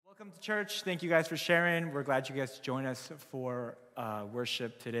Welcome to church. Thank you guys for sharing. We're glad you guys joined us for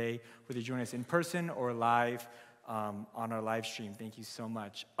worship today, whether you join us in person or live on our live stream. Thank you so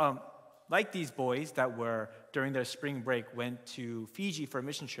much. Like these boys that were, during their spring break, went to Fiji for a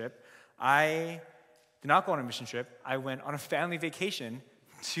mission trip, I did not go on a mission trip. I went on a family vacation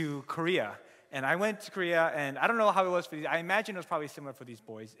to Korea. And I went to Korea, and I don't know how it was for these. I imagine it was probably similar for these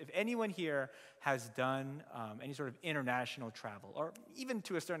boys. If anyone here has done any sort of international travel, or even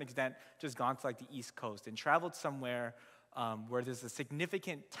to a certain extent, just gone to like the East Coast and traveled somewhere where there's a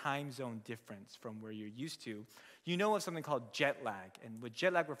significant time zone difference from where you're used to, you know of something called jet lag. And what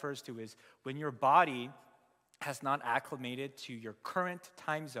jet lag refers to is when your body has not acclimated to your current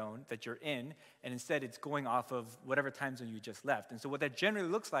time zone that you're in, and instead it's going off of whatever time zone you just left. And so what that generally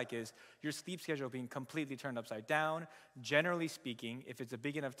looks like is your sleep schedule being completely turned upside down. Generally speaking, if it's a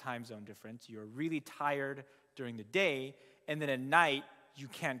big enough time zone difference, you're really tired during the day, and then at night, you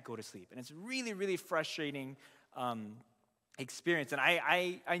can't go to sleep. And it's really, really frustrating experience. And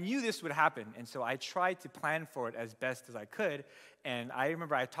I knew this would happen, and so I tried to plan for it as best as I could. And I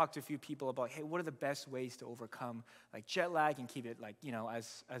remember I talked to a few people about, hey, what are the best ways to overcome like jet lag and keep it like, you know,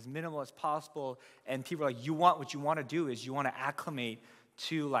 as minimal as possible. And people are like, what you want to do is you want to acclimate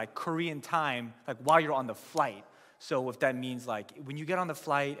to like Korean time, like while you're on the flight. So if that means like when you get on the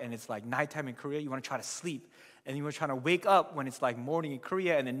flight and it's like nighttime in Korea, you want to try to sleep. And you were trying to wake up when it's like morning in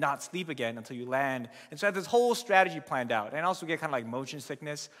Korea and then not sleep again until you land. And so I had this whole strategy planned out. And I also get kind of like motion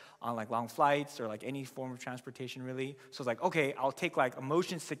sickness on like long flights or like any form of transportation really. So it's like, okay, I'll take like a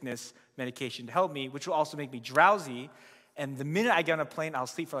motion sickness medication to help me, which will also make me drowsy. And the minute I get on a plane, I'll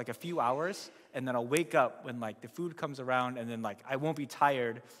sleep for like a few hours. And then I'll wake up when like the food comes around, and then like I won't be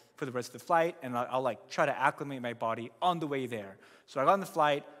tired for the rest of the flight. And I'll like try to acclimate my body on the way there. So I got on the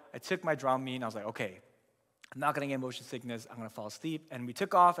flight, I took my Dramamine, I was like, okay, I'm not gonna get motion sickness, I'm gonna fall asleep. And we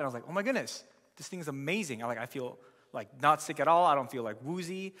took off, and I was like, oh my goodness, this thing is amazing. I feel like not sick at all, I don't feel like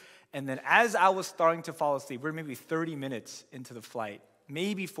woozy. And then as I was starting to fall asleep, we're maybe 30 minutes into the flight,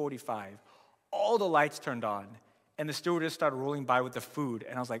 maybe 45, all the lights turned on, and the stewardess started rolling by with the food,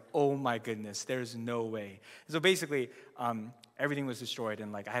 and I was like, oh my goodness, there's no way. And so basically, everything was destroyed,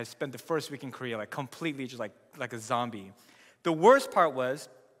 and like I had spent the first week in Korea like completely just like a zombie. The worst part was,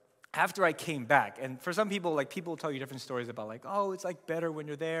 after I came back, and for some people, like people tell you different stories about like, oh, it's like better when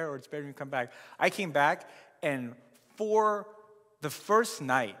you're there, or it's better when you come back. I came back, and for the first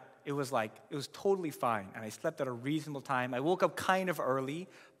night, it was totally fine, and I slept at a reasonable time. I woke up kind of early,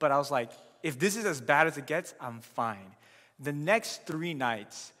 but I was like, if this is as bad as it gets, I'm fine. The next 3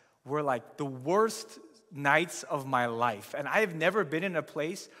 nights were like the worst nights of my life, and I have never been in a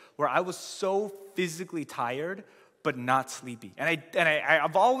place where I was so physically tired but not sleepy. And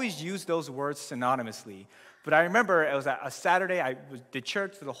I've always used those words synonymously. But I remember it was a Saturday, I did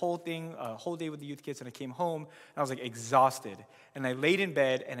church for the whole thing, a whole day with the youth kids, and I came home, and I was like exhausted. And I laid in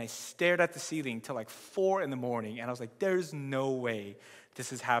bed, and I stared at the ceiling till like 4 in the morning, and I was like, there's no way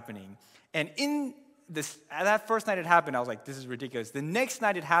this is happening. And that first night it happened, I was like, this is ridiculous. The next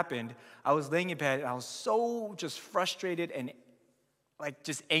night it happened, I was laying in bed, and I was so just frustrated and like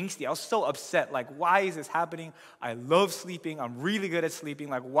just angsty. I was so upset. Like, why is this happening? I love sleeping. I'm really good at sleeping.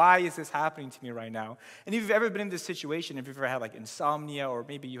 Like, why is this happening to me right now? And if you've ever been in this situation, if you've ever had like insomnia, or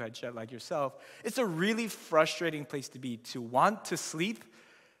maybe you had jet lag yourself, it's a really frustrating place to be, to want to sleep,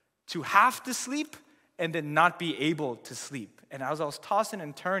 to have to sleep, and then not be able to sleep. And as I was tossing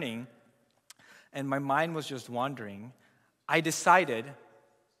and turning, and my mind was just wandering, I decided,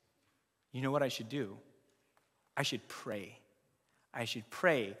 you know what I should do? I should pray. I should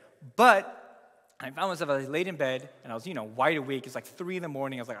pray. But I found myself, I was laid in bed, and I was, wide awake. It's like 3 in the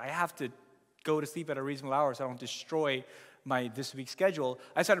morning. I was like, I have to go to sleep at a reasonable hour so I don't destroy my this week's schedule.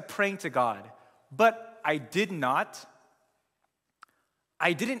 I started praying to God. But I didn't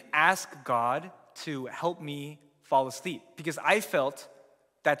ask God to help me fall asleep, because I felt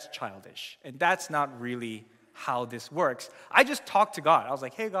that's childish, and that's not really how this works. I just talked to God. I was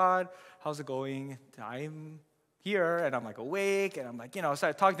like, hey, God, how's it going? I'm here, and I'm like awake, and I'm like, I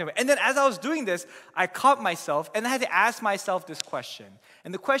started talking to him. And then as I was doing this, I caught myself, and I had to ask myself this question.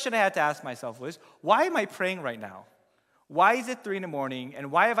 And the question I had to ask myself was, why am I praying right now? Why is it 3 in the morning,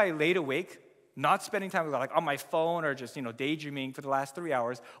 and why have I laid awake, not spending time with God, like on my phone or just, daydreaming for the last 3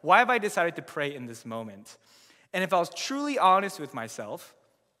 hours? Why have I decided to pray in this moment? And if I was truly honest with myself,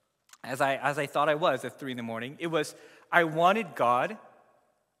 as I thought I was at 3 in the morning, it was, I wanted God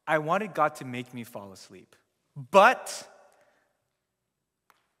to make me fall asleep. But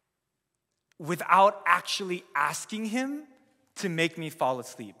without actually asking him to make me fall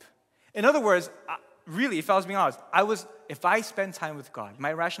asleep. In other words, really, if I was being honest, if I spend time with God,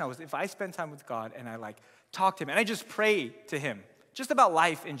 my rationale was if I spend time with God and I talk to him and I just pray to him, just about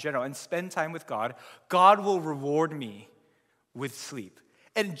life in general, and spend time with God, God will reward me with sleep.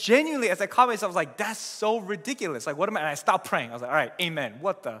 And genuinely, as I caught myself, I was like, that's so ridiculous. What am I? And I stopped praying. I was like, all right, amen.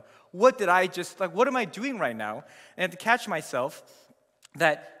 What am I doing right now? And I had to catch myself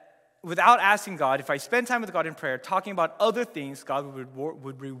that without asking God, if I spend time with God in prayer, talking about other things, God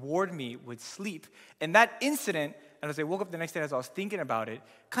would reward me with sleep. And that incident, and as I woke up the next day, as I was thinking about it,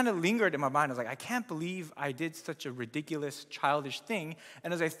 kind of lingered in my mind. I was like, I can't believe I did such a ridiculous, childish thing.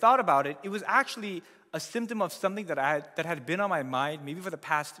 And as I thought about it, it was actually a symptom of something that had been on my mind maybe for the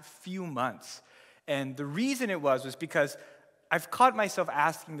past few months. And the reason it was because I've caught myself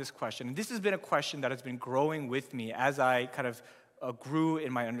asking this question. And this has been a question that has been growing with me as I kind of grew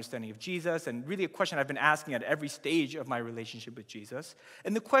in my understanding of Jesus, and really a question I've been asking at every stage of my relationship with Jesus.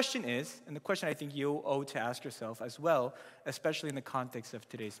 And the question I think you owe to ask yourself as well, especially in the context of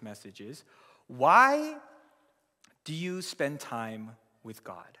today's message, is why do you spend time with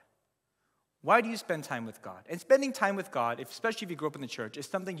God? Why do you spend time with God? And spending time with God, especially if you grew up in the church, is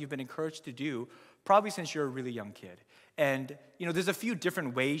something you've been encouraged to do probably since you're a really young kid. And, there's a few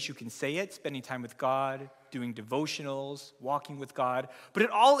different ways you can say it: spending time with God, doing devotionals, walking with God. But it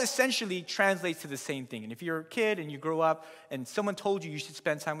all essentially translates to the same thing. And if you're a kid and you grow up and someone told you should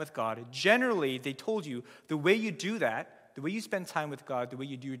spend time with God, generally they told you the way you do that, the way you spend time with God, the way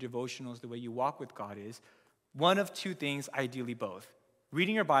you do your devotionals, the way you walk with God is one of two things, ideally both: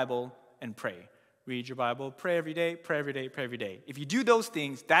 reading your Bible and pray. Read your Bible, pray every day, pray every day, pray every day. If you do those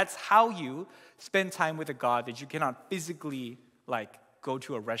things, that's how you spend time with a God that you cannot physically go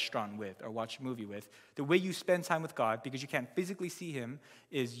to a restaurant with or watch a movie with. The way you spend time with God, because you can't physically see him,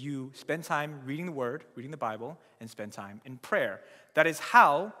 is you spend time reading the Word, reading the Bible, and spend time in prayer. That is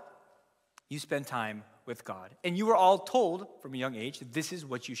how you spend time with God. And you were all told from a young age that this is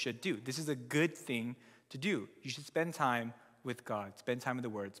what you should do. This is a good thing to do. You should spend time with God, spend time in the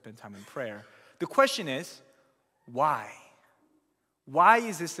Word, spend time in prayer. The question is, why? Why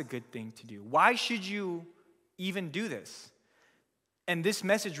is this a good thing to do? Why should you even do this? And this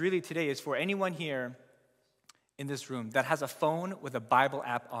message really today is for anyone here in this room that has a phone with a Bible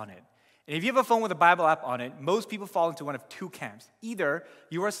app on it. And if you have a phone with a Bible app on it, most people fall into one of two camps. Either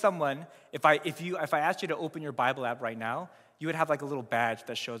you are someone, if I asked you to open your Bible app right now, you would have a little badge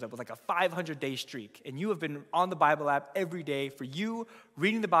that shows up with a 500-day streak. And you have been on the Bible app every day. For you,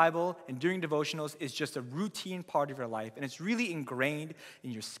 reading the Bible and doing devotionals is just a routine part of your life. And it's really ingrained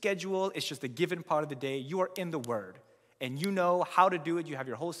in your schedule. It's just a given part of the day. You are in the Word. And you know how to do it. You have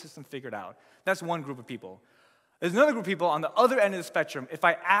your whole system figured out. That's one group of people. There's another group of people on the other end of the spectrum. If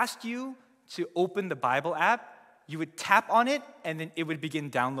I asked you to open the Bible app, you would tap on it, and then it would begin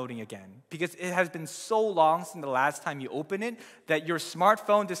downloading again. Because it has been so long since the last time you opened it that your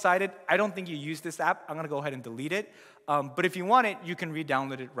smartphone decided, I don't think you use this app, I'm going to go ahead and delete it. But if you want it, you can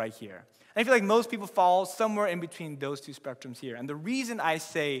re-download it right here. And I feel like most people fall somewhere in between those two spectrums here. And the reason I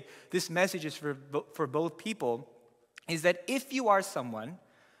say this message is for both people is that if you are someone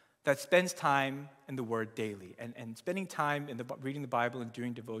that spends time in the Word daily, and spending time in reading the Bible and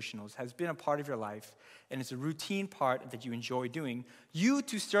doing devotionals has been a part of your life, and it's a routine part that you enjoy doing, you,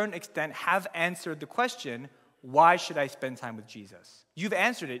 to a certain extent, have answered the question, why should I spend time with Jesus? You've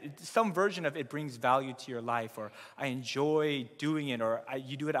answered it. Some version of it brings value to your life, or I enjoy doing it, or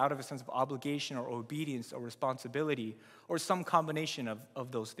you do it out of a sense of obligation or obedience or responsibility, or some combination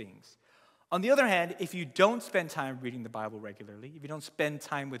of those things. On the other hand, if you don't spend time reading the Bible regularly, if you don't spend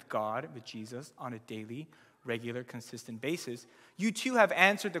time with God, with Jesus, on a daily, regular, consistent basis, you too have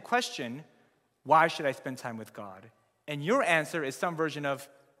answered the question, why should I spend time with God? And your answer is some version of,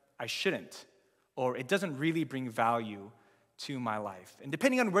 I shouldn't, or it doesn't really bring value to my life. And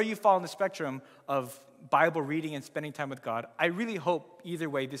depending on where you fall on the spectrum of Bible reading and spending time with God, I really hope either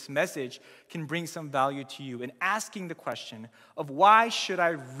way this message can bring some value to you in asking the question of why should I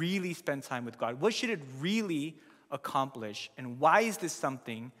really spend time with God? What should it really accomplish? And why is this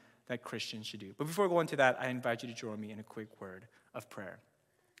something that Christians should do? But before we go into that, I invite you to join me in a quick word of prayer.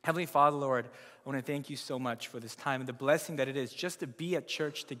 Heavenly Father, Lord, I want to thank you so much for this time and the blessing that it is just to be at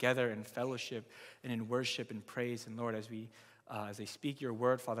church together in fellowship and in worship and praise. And Lord, as I speak your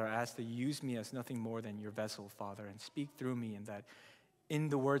word, Father, I ask that you use me as nothing more than your vessel, Father, and speak through me, and that in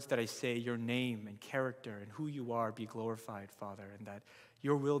the words that I say, your name and character and who you are be glorified, Father, and that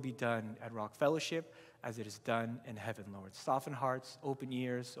your will be done at Rock Fellowship as it is done in heaven, Lord. Soften hearts, open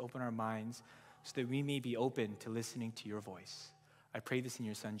ears, open our minds, so that we may be open to listening to your voice. I pray this in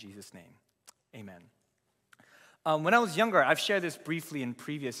your Son, Jesus' name. Amen. When I was younger, I've shared this briefly in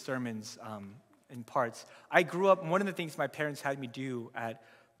previous sermons, in parts. I grew up, one of the things my parents had me do at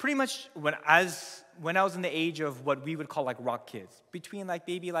pretty much when I was in the age of what we would call like rock kids, between like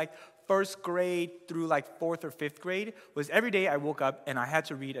maybe like first grade through like fourth or fifth grade, was every day I woke up and I had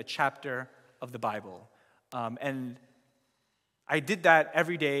to read a chapter of the Bible. And I did that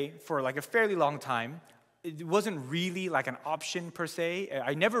every day for like a fairly long time. It wasn't really like an option per se.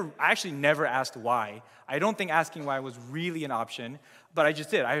 I actually never asked why. I don't think asking why was really an option, but I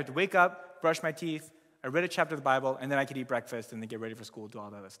just did. I had to wake up, brush my teeth, I read a chapter of the Bible, and then I could eat breakfast and then get ready for school, do all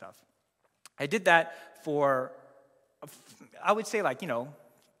the other stuff. I did that for, I would say like,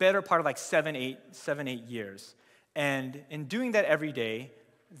 better part of like 7-8 years. And in doing that every day,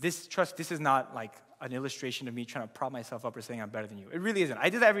 this is not like an illustration of me trying to prop myself up or saying I'm better than you. It really isn't. I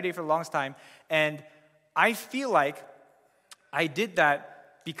did that every day for the longest time, and I feel like I did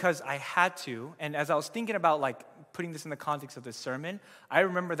that because I had to. And as I was thinking about like putting this in the context of this sermon, I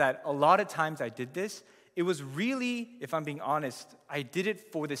remember that a lot of times I did this, it was really, if I'm being honest, I did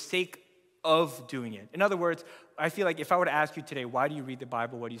it for the sake of doing it. In other words, I feel like if I were to ask you today, why do you read the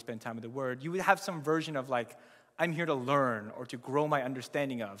Bible, why do you spend time with the Word, you would have some version of like, I'm here to learn or to grow my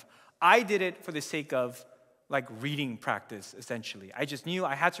understanding of. I did it for the sake of like reading practice, essentially. I just knew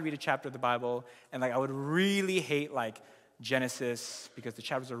I had to read a chapter of the Bible, and like I would really hate like Genesis because the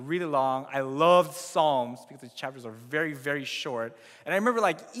chapters are really long. I loved Psalms because the chapters are very, very short. And I remember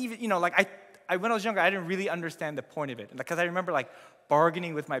like even, like I when I was younger, I didn't really understand the point of it. Because I remember like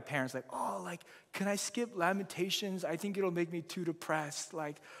bargaining with my parents, like, oh, like, can I skip Lamentations? I think it'll make me too depressed.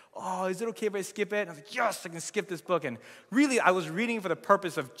 Like, oh, is it okay if I skip it? And I was like, yes, I can skip this book. And really, I was reading for the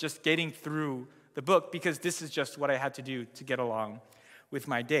purpose of just getting through the book because this is just what I had to do to get along with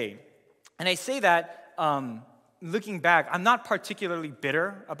my day. And I say that looking back, I'm not particularly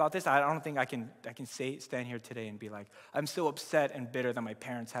bitter about this. I don't think I can stand here today and be like, I'm so upset and bitter that my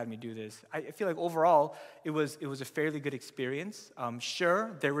parents had me do this. I feel like overall, it was a fairly good experience.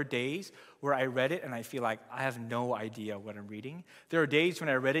 Sure, there were days where I read it and I feel like I have no idea what I'm reading. There are days when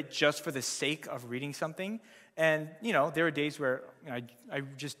I read it just for the sake of reading something. And, there were days where I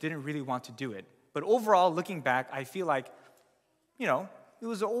just didn't really want to do it. But overall, looking back, I feel like, it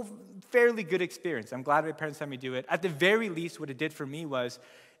was a fairly good experience. I'm glad my parents let me do it. At the very least, what it did for me was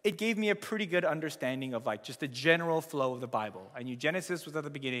it gave me a pretty good understanding of like just the general flow of the Bible. I knew Genesis was at the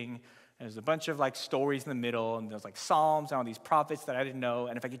beginning, and there's a bunch of like stories in the middle, and there's like Psalms and all these prophets that I didn't know.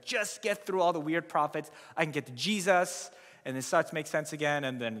 And if I could just get through all the weird prophets, I can get to Jesus, and it starts to make sense again,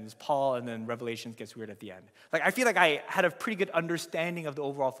 and then there's Paul, and then Revelation gets weird at the end. Like I feel like I had a pretty good understanding of the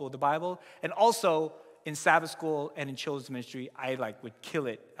overall flow of the Bible, and also in Sabbath school and in children's ministry, I would kill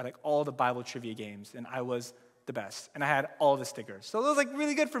it at all the Bible trivia games, and I was the best, and I had all the stickers. So it was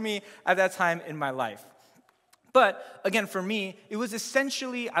really good for me at that time in my life. But again, for me, it was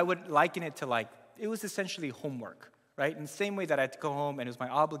essentially, I would liken it to it was essentially homework, right? In the same way that I had to go home and it was my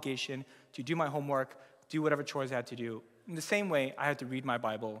obligation to do my homework, do whatever chores I had to do. In the same way, I had to read my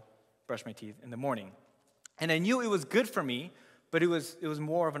Bible, brush my teeth in the morning. And I knew it was good for me, but it was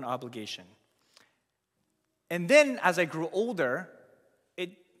more of an obligation. And then as I grew older,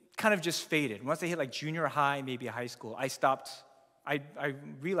 it kind of just faded. Once I hit junior high, maybe high school, I stopped. I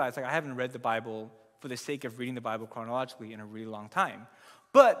realized I haven't read the Bible for the sake of reading the Bible chronologically in a really long time.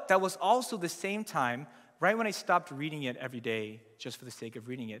 But that was also the same time, right when I stopped reading it every day just for the sake of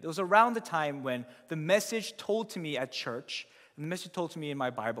reading it. It was around the time when the message told to me at church, and the message told to me in my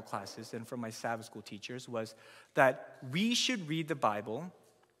Bible classes and from my Sabbath school teachers was that we should read the Bible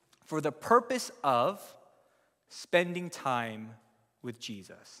for the purpose of spending time with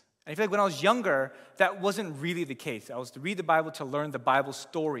Jesus. And I feel like when I was younger, that wasn't really the case. I was to read the Bible to learn the Bible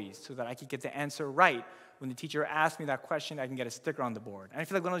stories so that I could get the answer right. When the teacher asked me that question, I can get a sticker on the board. And I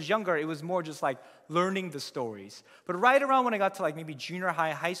feel like when I was younger, it was more just learning the stories. But right around when I got to maybe junior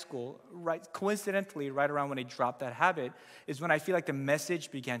high, high school, coincidentally, right around when I dropped that habit, is when I feel like the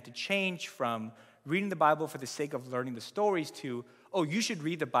message began to change from reading the Bible for the sake of learning the stories to, oh, you should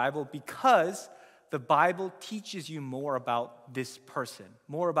read the Bible because the Bible teaches you more about this person,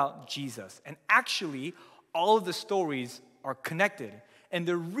 more about Jesus. And actually, all of the stories are connected. And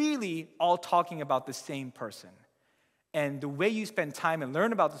they're really all talking about the same person. And the way you spend time and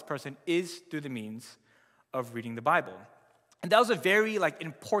learn about this person is through the means of reading the Bible. And that was a very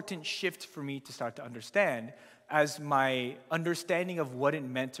important shift for me to start to understand as my understanding of what it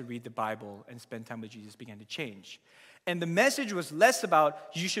meant to read the Bible and spend time with Jesus began to change. And the message was less about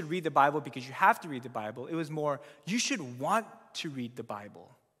you should read the Bible because you have to read the Bible. It was more you should want to read the Bible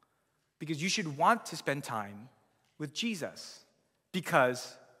because you should want to spend time with Jesus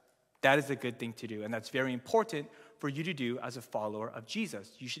because that is a good thing to do. And that's very important for you to do as a follower of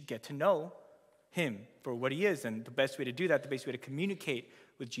Jesus. You should get to know him for what he is. And the best way to do that, the best way to communicate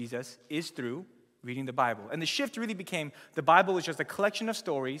with Jesus is through reading the Bible. And the shift really became the Bible was just a collection of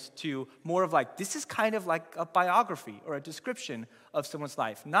stories to more of like, this is kind of like a biography or a description of someone's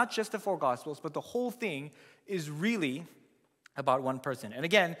life. Not just the 4 Gospels, but the whole thing is really about one person. And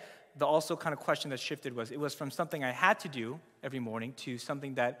again, the also kind of question that shifted was, it was from something I had to do every morning to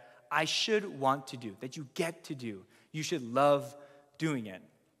something that I should want to do, that you get to do. You should love doing it.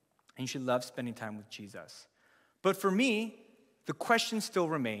 And you should love spending time with Jesus. But for me, the question still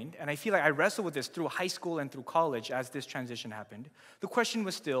remained, and I feel like I wrestled with this through high school and through college as this transition happened. The question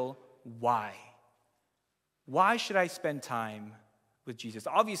was still, why? Why should I spend time with Jesus?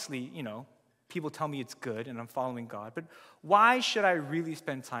 Obviously, people tell me it's good and I'm following God, but why should I really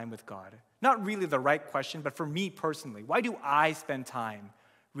spend time with God? Not really the right question, but for me personally, why do I spend time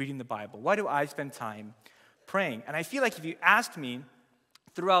reading the Bible? Why do I spend time praying? And I feel like if you asked me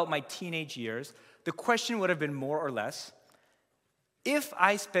throughout my teenage years, the question would have been more or less, if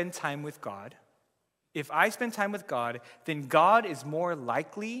I spend time with God, then God is more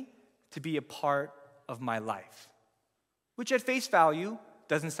likely to be a part of my life. Which at face value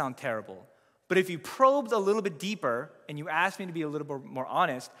doesn't sound terrible. But if you probed a little bit deeper and you asked me to be a little bit more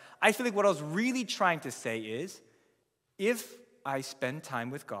honest, I feel like what I was really trying to say is, if I spend time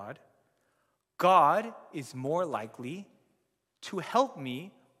with God, God is more likely to help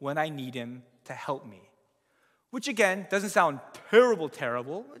me when I need him to help me. Which again, doesn't sound terrible.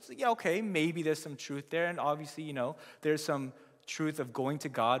 It's like, yeah, okay, maybe there's some truth there. And obviously, there's some truth of going to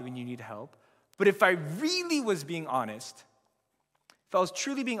God when you need help. But if I really was being honest, if I was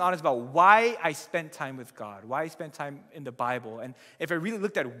truly being honest about why I spent time with God, why I spent time in the Bible, and if I really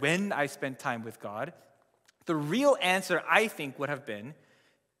looked at when I spent time with God, the real answer, I think, would have been,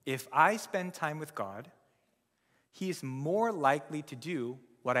 if I spend time with God, he is more likely to do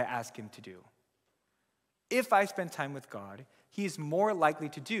what I ask him to do. If I spend time with God, he is more likely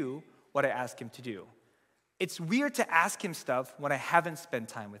to do what I ask him to do. It's weird to ask him stuff when I haven't spent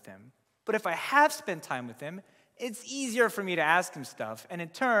time with him. But if I have spent time with him, it's easier for me to ask him stuff. And in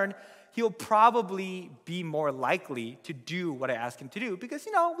turn, he'll probably be more likely to do what I ask him to do because,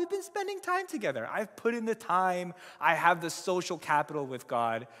 we've been spending time together. I've put in the time. I have the social capital with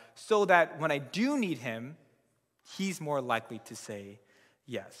God so that when I do need him, he's more likely to say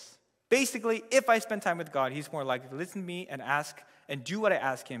yes. Basically, if I spend time with God, he's more likely to listen to me and ask and do what I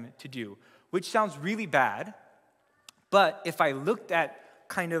ask him to do, which sounds really bad. But if I looked at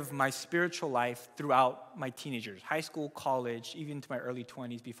kind of my spiritual life throughout my teenagers, high school, college, even into my early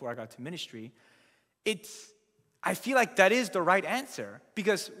 20s before I got to ministry, I feel like that is the right answer.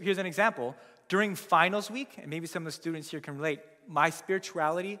 Because here's an example. During finals week, and maybe some of the students here can relate, my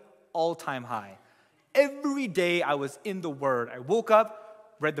spirituality, all-time high. Every day I was in the Word. I woke up,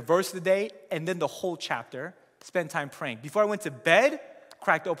 read the verse of the day, and then the whole chapter, spent time praying. Before I went to bed,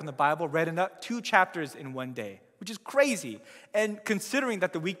 cracked open the Bible, read 2 chapters in one day, which is crazy. And considering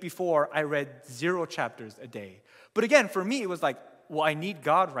that the week before, I read 0 chapters a day. But again, for me, it was like, well, I need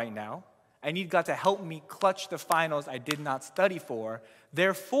God right now. I need God to help me clutch the finals I did not study for.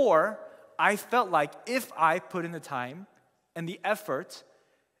 Therefore, I felt like if I put in the time and the effort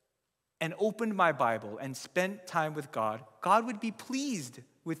and opened my Bible and spent time with God, God would be pleased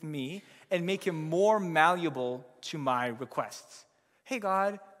with me and make him more malleable to my requests. Hey,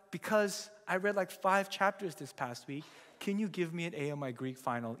 God, because I read 5 chapters this past week, can you give me an A on my Greek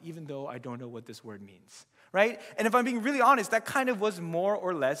final, even though I don't know what this word means, right? And if I'm being really honest, that kind of was more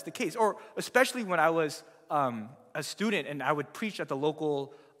or less the case, or especially when I was a student and I would preach at the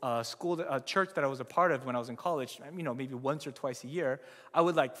local church that I was a part of when I was in college, maybe once or twice a year, I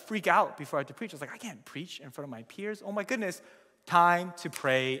would freak out before I had to preach. I was like, I can't preach in front of my peers. Oh my goodness, time to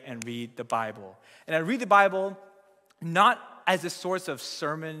pray and read the Bible. And I read the Bible not as a source of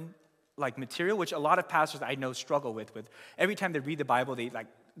sermon material, which a lot of pastors I know struggle with every time they read the Bible,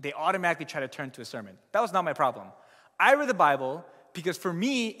 they automatically try to turn to a sermon. That was not my problem. I read the Bible because for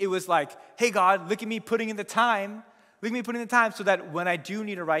me, it was hey God, look at me putting in the time. Look at me putting in the time so that when I do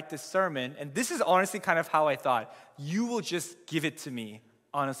need to write this sermon, and this is honestly kind of how I thought, you will just give it to me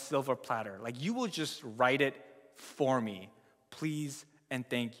on a silver platter. You will just write it for me. Please and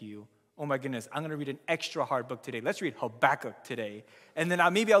thank you. Oh my goodness, I'm going to read an extra hard book today. Let's read Habakkuk today. And then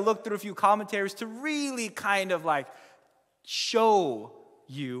maybe I'll look through a few commentaries to really kind of show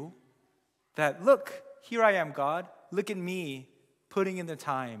you that, look, here I am, God. Look at me putting in the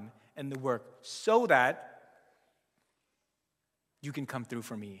time and the work so that you can come through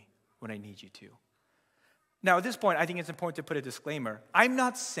for me when I need you to. Now, at this point, I think it's important to put a disclaimer. I'm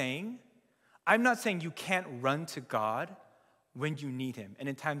not saying you can't run to God when you need him and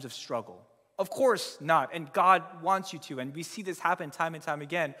in times of struggle. Of course not. And God wants you to. And we see this happen time and time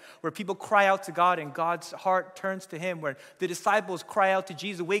again, where people cry out to God and God's heart turns to him, where the disciples cry out to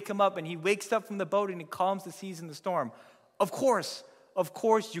Jesus, wake him up, and he wakes up from the boat and he calms the seas and the storm. Of course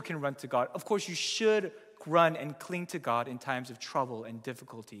you can run to God. Of course you should run and cling to God in times of trouble and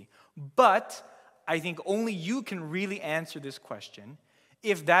difficulty. But I think only you can really answer this question.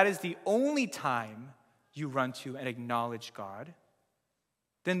 If that is the only time you run to and acknowledge God,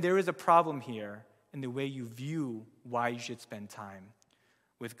 then there is a problem here in the way you view why you should spend time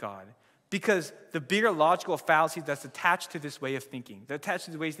with God. Because the bigger logical fallacy that's attached to this way of thinking, that attached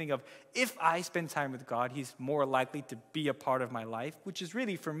to the way you think of, if I spend time with God, he's more likely to be a part of my life, which is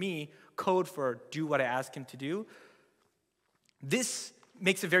really, for me, code for do what I ask him to do. This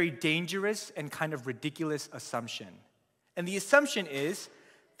makes a very dangerous and kind of ridiculous assumption. And the assumption is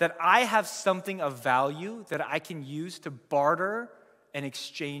that I have something of value that I can use to barter and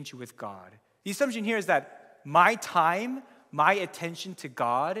exchange with God. The assumption here is that my time, my attention to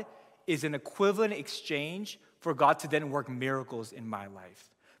God is an equivalent exchange for God to then work miracles in my life.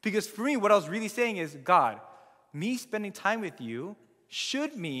 Because for me, what I was really saying is, God, me spending time with you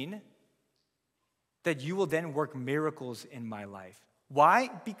should mean that you will then work miracles in my life. Why?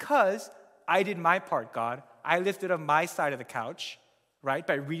 Because I did my part, God. I lifted up my side of the couch, right,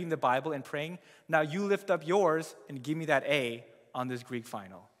 by reading the Bible and praying. Now you lift up yours and give me that A on this Greek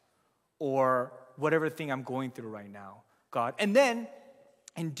final, or whatever thing I'm going through right now, God. And then,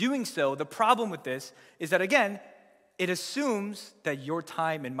 in doing so, the problem with this is that, again, it assumes that your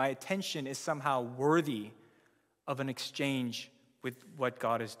time and my attention is somehow worthy of an exchange with what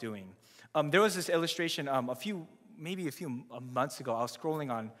God is doing. There was this illustration a few months ago. I was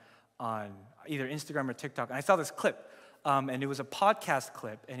scrolling on either Instagram or TikTok, and I saw this clip, and it was a podcast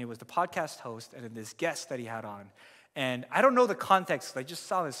clip, and it was the podcast host and then this guest that he had on. And I don't know the context, I just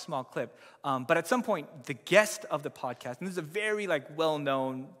saw this small clip. But at some point, the guest of the podcast, and this is a very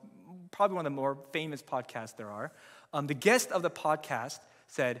well-known, probably one of the more famous podcasts there are, the guest of the podcast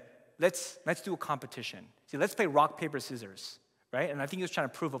said, let's do a competition. See, let's play rock, paper, scissors, right? And I think he was trying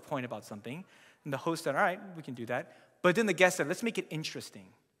to prove a point about something. And the host said, all right, we can do that. But then the guest said, let's make it interesting.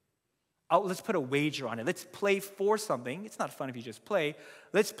 Let's put a wager on it. Let's play for something. It's not fun if you just play.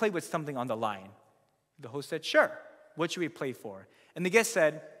 Let's play with something on the line. The host said, sure. What should we play for? And the guest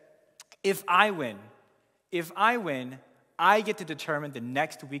said, if I win, I get to determine the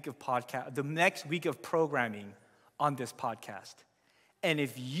next week of programming on this podcast. And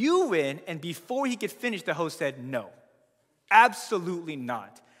if you win, and before he could finish, the host said, no, absolutely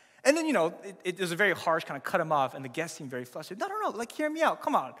not. And then, it was a very harsh kind of cut him off, and the guest seemed very flustered. No, hear me out,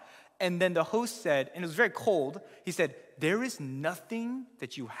 come on. And then the host said, and it was very cold, he said, there is nothing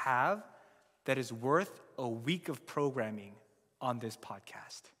that you have that is worth a week of programming on this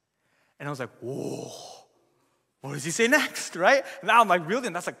podcast. And I was like, whoa, what does he say next, right? Now I'm like, really?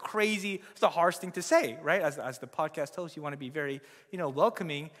 And that's it's a harsh thing to say, right? As the podcast host, you want to be very,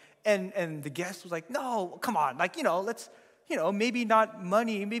 welcoming. And the guest was like, no, come on, let's, maybe not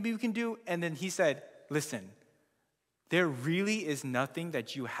money, maybe we can do. And then he said, listen, there really is nothing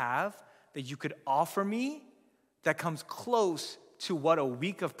that you have that you could offer me that comes close to what a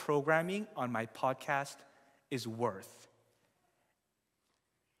week of programming on my podcast is worth.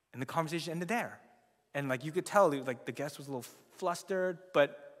 And the conversation ended there. And you could tell, the guest was a little flustered,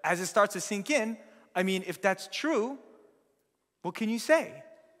 but as it starts to sink in, if that's true, what can you say?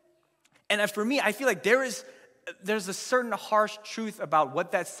 And for me, I feel like there's a certain harsh truth about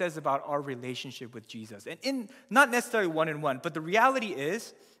what that says about our relationship with Jesus. And not necessarily one-on-one, but the reality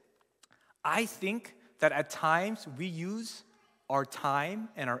is, I think that at times we use our time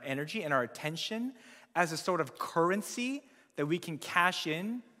and our energy and our attention as a sort of currency that we can cash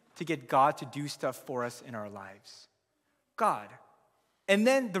in to get God to do stuff for us in our lives. God. And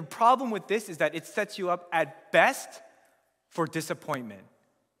then the problem with this is that it sets you up at best for disappointment.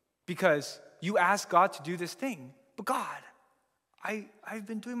 Because you ask God to do this thing, but God, I've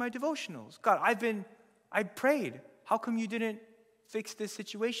been doing my devotionals. God, I prayed. How come you didn't fix this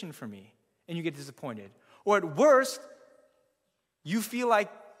situation for me? And you get disappointed. Or at worst, you feel like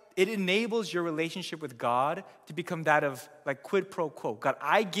it enables your relationship with God to become that of quid pro quo. God,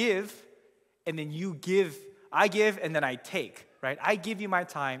 I give, and then you give. I give, and then I take, right? I give you my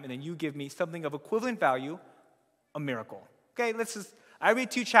time, and then you give me something of equivalent value, a miracle. Okay, I read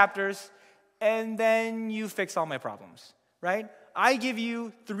 2 chapters, and then you fix all my problems, right? I give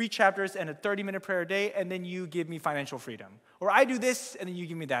you 3 chapters and a 30-minute prayer a day, and then you give me financial freedom. Or I do this, and then you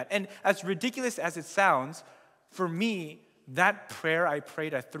give me that. And as ridiculous as it sounds, for me, that prayer I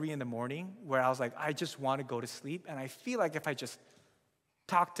prayed at 3 a.m, where I was like, I just want to go to sleep, and I feel like if I just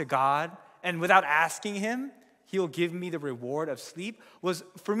talk to God and without asking him, he'll give me the reward of sleep, was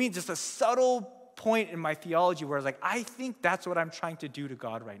for me just a subtle point in my theology where I was like, I think that's what I'm trying to do to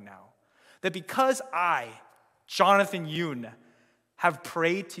God right now. That because I, Jonathan Yoon, have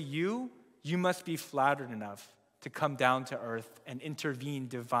prayed to you, you must be flattered enough to come down to earth and intervene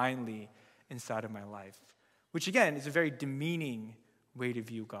divinely inside of my life. Which again is a very demeaning way to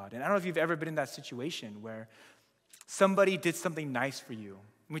view God. And I don't know if you've ever been in that situation where somebody did something nice for you.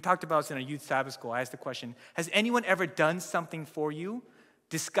 We talked about this in a youth Sabbath school. I asked the question, has anyone ever done something for you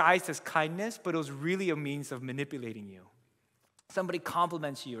disguised as kindness, but it was really a means of manipulating you? Somebody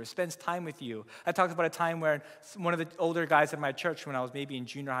compliments you or spends time with you. I talked about a time where one of the older guys at my church when I was maybe in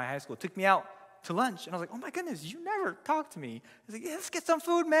junior high school took me out to lunch. And I was like, oh my goodness, you never talk to me. He's like, yeah, let's get some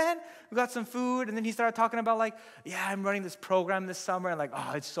food, man. We got some food. And then he started talking about like, yeah, I'm running this program this summer. And like,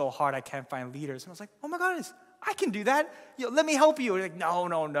 oh, it's so hard. I can't find leaders. And I was like, oh my goodness, I can do that. Let me help you. And he's like,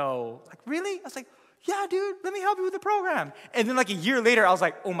 no. Like, really? I was like, yeah, dude, let me help you with the program. And then like a year later, I was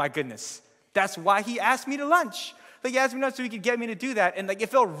like, oh my goodness, that's why he asked me to lunch. Like, he asked me so he could get me to do that. And like, it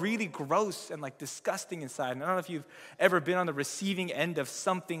felt really gross and like disgusting inside. And I don't know if you've ever been on the receiving end of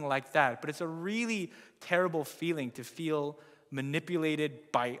something like that, but it's a really terrible feeling to feel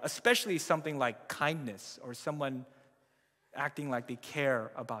manipulated by, especially something like kindness or someone acting like they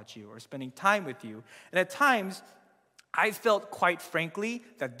care about you or spending time with you. And at times, I felt quite frankly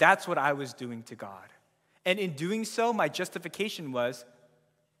that that's what I was doing to God. And in doing so, my justification was,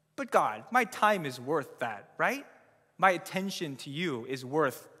 but God, my time is worth that, right? My attention to you is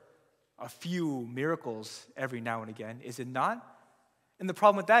worth a few miracles every now and again, is it not? And the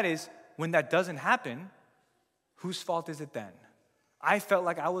problem with that is, when that doesn't happen, whose fault is it then? I felt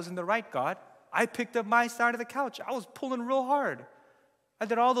like I was in the right, God. I picked up my side of the couch. I was pulling real hard. I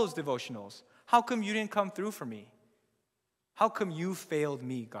did all those devotionals. How come you didn't come through for me? How come you failed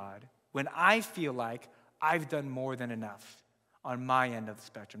me, God, when I feel like I've done more than enough on my end of the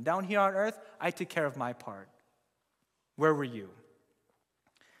spectrum? Down here on earth, I took care of my part. Where were you?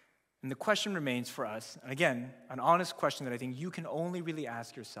 And the question remains for us, and again, an honest question that I think you can only really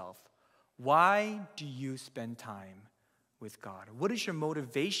ask yourself. Why do you spend time with God? What is your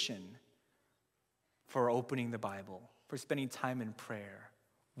motivation for opening the Bible, for spending time in prayer?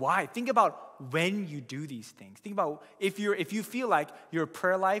 Why? Think about when you do these things. Think about if you feel like your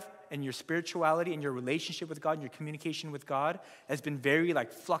prayer life and your spirituality and your relationship with God and your communication with God has been very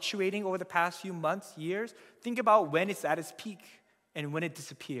like fluctuating over the past few months, years. Think about when it's at its peak and when it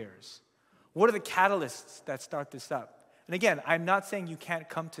disappears. What are the catalysts that start this up? And again, I'm not saying you can't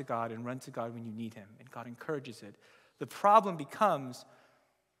come to God and run to God when you need him, and God encourages it. The problem becomes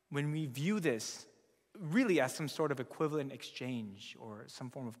when we view this really as some sort of equivalent exchange or some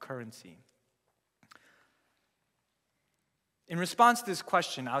form of currency. In response to this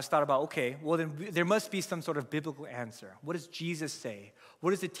question, I was thought about, okay, well then there must be some sort of biblical answer. What does Jesus say?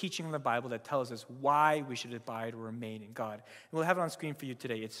 What is the teaching in the Bible that tells us why we should abide or remain in God? And we'll have it on screen for you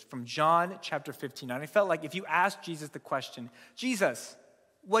today. It's from John chapter 15. And I felt like if you asked Jesus the question, Jesus,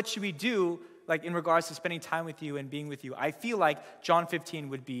 what should we do like in regards to spending time with you and being with you? I feel like John 15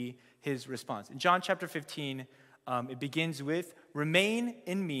 would be his response. In John chapter 15, it begins with, remain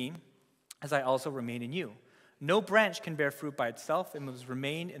in me as I also remain in you. No branch can bear fruit by itself, it must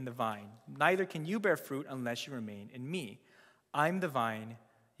remain in the vine. Neither can you bear fruit unless you remain in me. I'm the vine,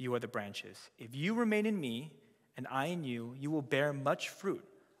 you are the branches. If you remain in me and I in you, you will bear much fruit.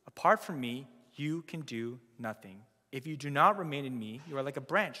 Apart from me, you can do nothing. If you do not remain in me, you are like a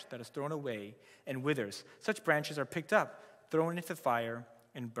branch that is thrown away and withers. Such branches are picked up, thrown into the fire,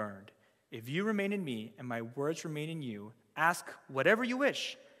 and burned. If you remain in me and my words remain in you, ask whatever you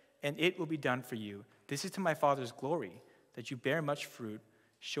wish, and it will be done for you. This is to my Father's glory, that you bear much fruit,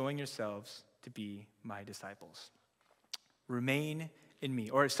 showing yourselves to be my disciples. Remain in me.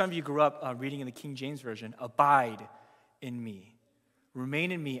 Or some of you grew up reading in the King James Version, abide in me.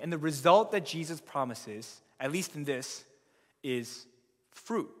 Remain in me. And the result that Jesus promises, at least in this, is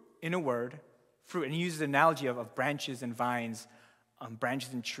fruit. In a word, fruit. And he uses the analogy of branches and vines,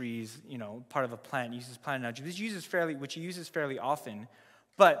 branches and trees, part of a plant. He uses plant analogy, which he uses fairly often.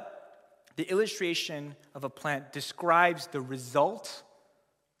 But the illustration of a plant describes the result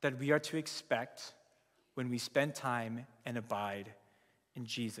that we are to expect when we spend time and abide in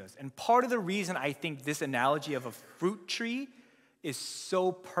Jesus. And part of the reason I think this analogy of a fruit tree is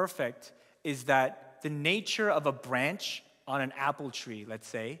so perfect is that the nature of a branch on an apple tree, let's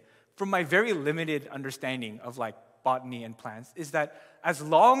say, from my very limited understanding of like botany and plants, is that as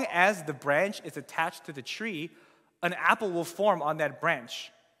long as the branch is attached to the tree, an apple will form on that branch.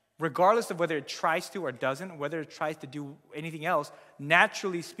 Regardless of whether it tries to or doesn't, whether it tries to do anything else,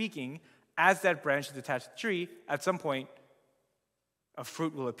 naturally speaking, as that branch is attached to the tree, at some point, a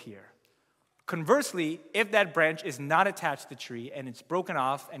fruit will appear. Conversely, if that branch is not attached to the tree and it's broken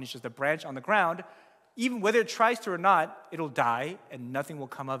off and it's just a branch on the ground, even whether it tries to or not, it'll die and nothing will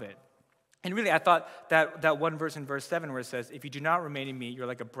come of it. And really, I thought that one verse in verse 7 where it says, if you do not remain in me, you're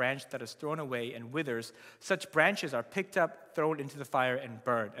like a branch that is thrown away and withers. Such branches are picked up, thrown into the fire, and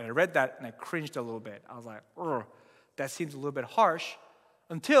burned. And I read that and I cringed a little bit. I was like, that seems a little bit harsh.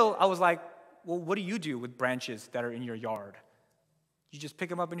 Until I was like, well, what do you do with branches that are in your yard? You just pick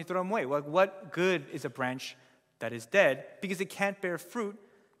them up and you throw them away. Like, what good is a branch that is dead? Because it can't bear fruit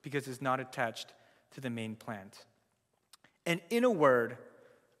because it's not attached to the main plant. And in a word,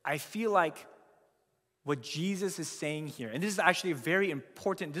 I feel like what Jesus is saying here, and this is actually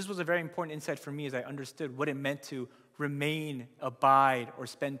this was a very important insight for me as I understood what it meant to remain, abide, or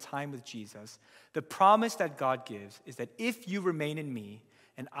spend time with Jesus. The promise that God gives is that if you remain in me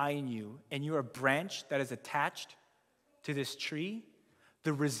and I in you, and you're a branch that is attached to this tree,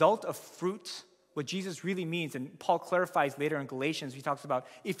 the result of fruit, what Jesus really means, and Paul clarifies later in Galatians, he talks about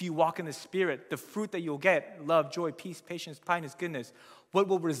if you walk in the Spirit, the fruit that you'll get, love, joy, peace, patience, kindness, goodness, what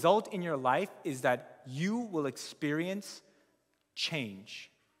will result in your life is that you will experience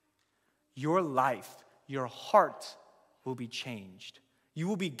change. Your life, your heart will be changed. You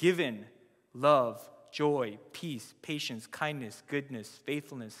will be given love, joy, peace, patience, kindness, goodness,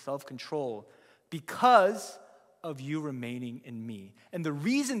 faithfulness, self-control, because of you remaining in me. And the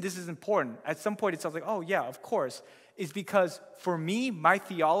reason this is important, at some point it sounds like, oh yeah, of course, is because for me, my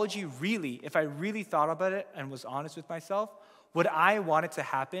theology really, if I really thought about it and was honest with myself, what I wanted to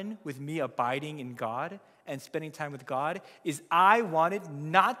happen with me abiding in God and spending time with God is I wanted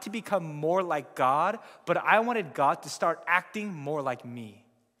not to become more like God, but I wanted God to start acting more like me.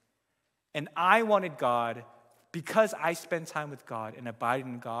 And I wanted God, because I spent time with God and abided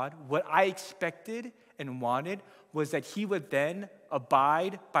in God, what I expected and wanted was that he would then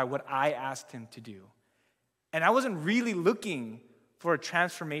abide by what I asked him to do. And I wasn't really looking for a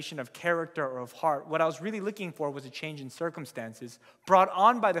transformation of character or of heart. What I was really looking for was a change in circumstances brought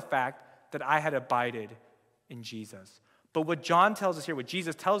on by the fact that I had abided in Jesus. But what John tells us here, what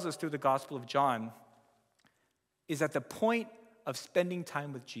Jesus tells us through the Gospel of John, is that the point of spending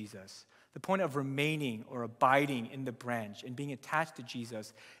time with Jesus, the point of remaining or abiding in the branch and being attached to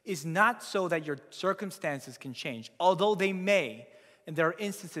Jesus is not so that your circumstances can change, although they may. And there are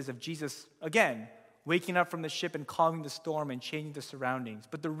instances of Jesus, again, waking up from the ship and calming the storm and changing the surroundings.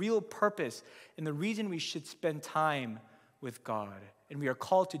 But the real purpose and the reason we should spend time with God, and we are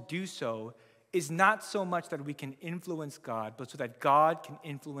called to do so, is not so much that we can influence God, but so that God can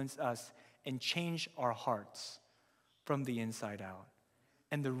influence us and change our hearts from the inside out.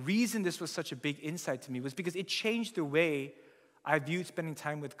 And the reason this was such a big insight to me was because it changed the way I viewed spending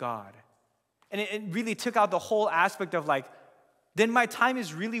time with God. And it really took out the whole aspect of like, then my time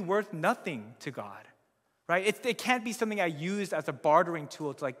is really worth nothing to God, right? It can't be something I used as a bartering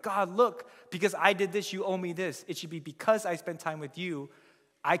tool to like, God, look, because I did this, you owe me this. It should be because I spent time with you,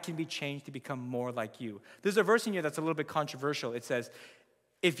 I can be changed to become more like you. There's a verse in here that's a little bit controversial. It says,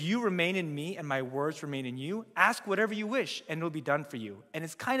 if you remain in me and my words remain in you, ask whatever you wish and it'll be done for you. And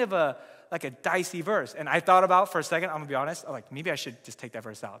it's kind of like a dicey verse. And I thought about for a second, I'm gonna be honest, I'm like, maybe I should just take that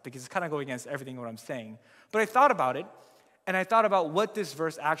verse out because it's kind of going against everything what I'm saying. But I thought about it, and I thought about what this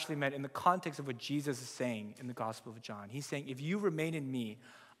verse actually meant in the context of what Jesus is saying in the Gospel of John. He's saying, if you remain in me,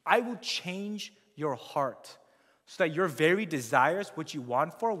 I will change your heart so that your very desires, what you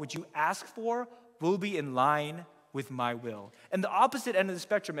want for, what you ask for, will be in line with my will. And the opposite end of the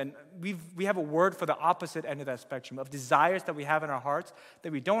spectrum, and we have a word for the opposite end of that spectrum, of desires that we have in our hearts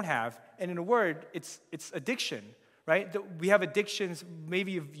that we don't have. And in a word, it's addiction, right? We have addictions.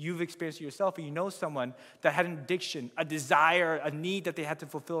 Maybe you've experienced it yourself, or you know someone that had an addiction, a desire, a need that they had to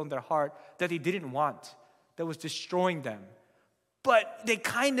fulfill in their heart that they didn't want, that was destroying them. But they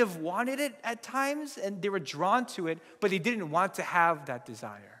kind of wanted it at times, and they were drawn to it, but they didn't want to have that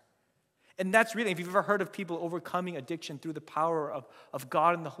desire. And that's really, if you've ever heard of people overcoming addiction through the power of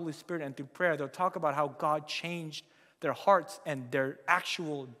God and the Holy Spirit and through prayer, they'll talk about how God changed their hearts and their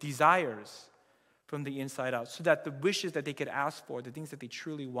actual desires from the inside out, so that the wishes that they could ask for, the things that they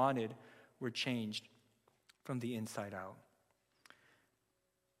truly wanted, were changed from the inside out.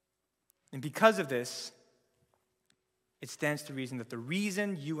 And because of this, it stands to reason that the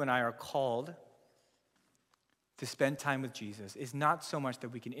reason you and I are called to spend time with Jesus is not so much that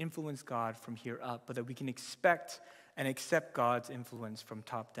we can influence God from here up, but that we can expect and accept God's influence from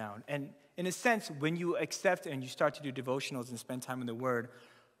top down. And in a sense, when you accept and you start to do devotionals and spend time in the Word,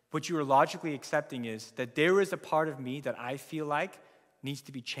 what you are logically accepting is that there is a part of me that I feel like needs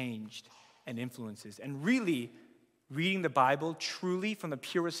to be changed. and influences. And really, reading the Bible truly from the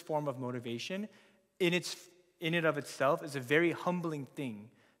purest form of motivation in and of itself is a very humbling thing,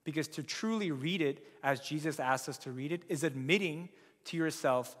 because to truly read it as Jesus asked us to read it is admitting to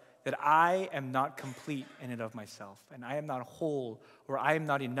yourself that I am not complete in and of myself, and I am not whole, or I am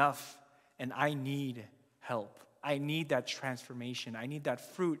not enough, and I need help. I need that transformation. I need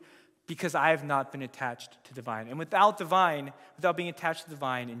that fruit, because I have not been attached to the vine. And without being attached to the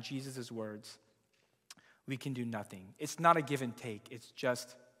vine, in Jesus' words, we can do nothing. It's not a give and take. It's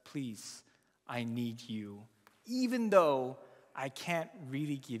just, please, I need you, even though I can't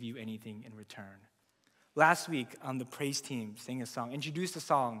really give you anything in return. Last week, the praise team sang a song, introduced a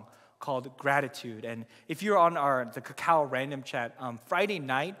song called Gratitude. And if you're on the Kakao random chat, Friday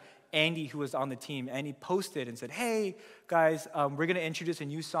night, Andy, who was on the team, Andy posted and said, hey, guys, we're going to introduce a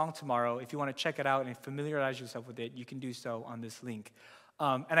new song tomorrow. If you want to check it out and familiarize yourself with it, you can do so on this link.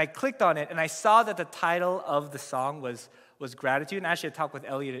 And I clicked on it, and I saw that the title of the song was Gratitude. And actually, I talked with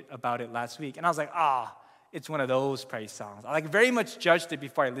Elliot about it last week. And I was like, it's one of those praise songs. I very much judged it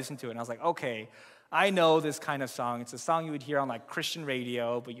before I listened to it. And I was like, okay, I know this kind of song. It's a song you would hear on Christian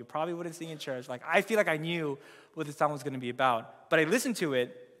radio, but you probably wouldn't sing in church. I feel like I knew what the song was going to be about. But I listened to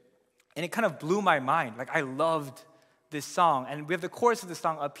it, and it kind of blew my mind. I loved this song. And we have the chorus of the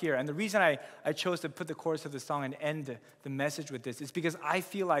song up here. And the reason I chose to put the chorus of the song and end the message with this is because I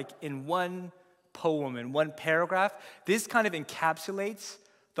feel like in one poem, in one paragraph, this kind of encapsulates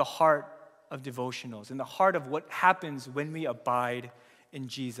the heart of devotionals and the heart of what happens when we abide in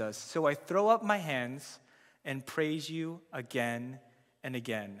Jesus. So I throw up my hands and praise you again and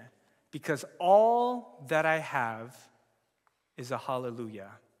again, because all that I have is a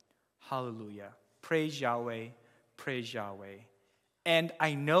hallelujah. Hallelujah. Praise Yahweh, praise Yahweh. And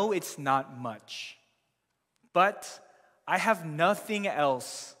I know it's not much, but I have nothing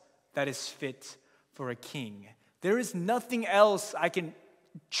else that is fit for a king. There is nothing else I can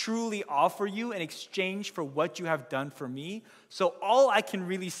truly offer you in exchange for what you have done for me. So all I can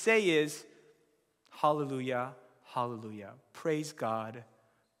really say is, hallelujah, hallelujah. Praise God,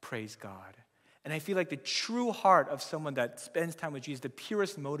 praise God. And I feel like the true heart of someone that spends time with Jesus, the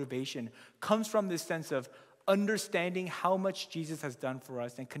purest motivation, comes from this sense of understanding how much Jesus has done for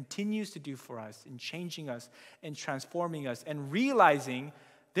us and continues to do for us in changing us and transforming us, and realizing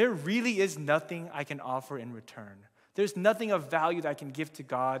there really is nothing I can offer in return. There's nothing of value that I can give to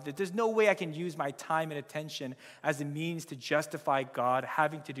God. That there's no way I can use my time and attention as a means to justify God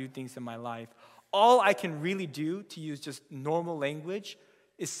having to do things in my life. All I can really do, to use just normal language,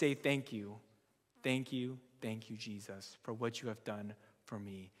 is say thank you. Thank you, Jesus, for what you have done for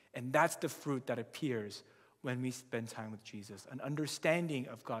me. And that's the fruit that appears when we spend time with Jesus, an understanding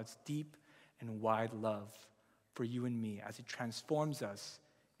of God's deep and wide love for you and me as it transforms us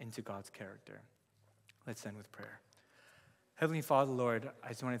into God's character. Let's end with prayer. Heavenly Father, Lord, I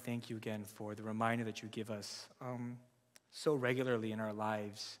just want to thank you again for the reminder that you give us so regularly in our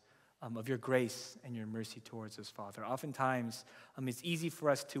lives of your grace and your mercy towards us, Father. Oftentimes, it's easy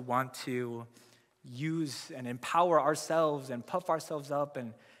for us to want to use and empower ourselves and puff ourselves up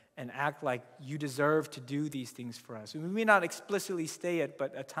and act like you deserve to do these things for us. We may not explicitly say it,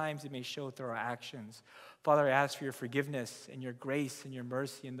 but at times it may show through our actions. Father, I ask for your forgiveness and your grace and your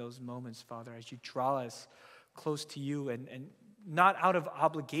mercy in those moments, Father, as you draw us close to you, and not out of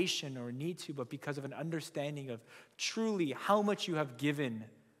obligation or need to, but because of an understanding of truly how much you have given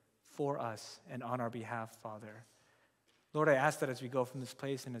for us and on our behalf, Father. Lord, I ask that as we go from this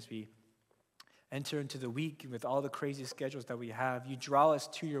place and as we enter into the week with all the crazy schedules that we have, you draw us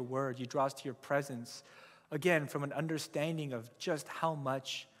to your word, you draw us to your presence, again, from an understanding of just how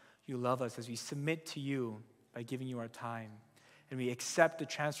much you love us as we submit to you by giving you our time. And we accept the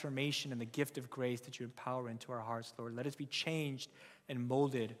transformation and the gift of grace that you empower into our hearts, Lord. Let us be changed and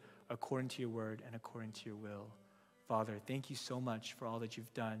molded according to your word and according to your will. Father, thank you so much for all that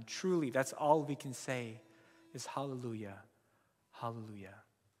you've done. Truly, that's all we can say is hallelujah, hallelujah.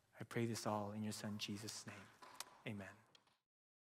 I pray this all in your Son, Jesus' name. Amen.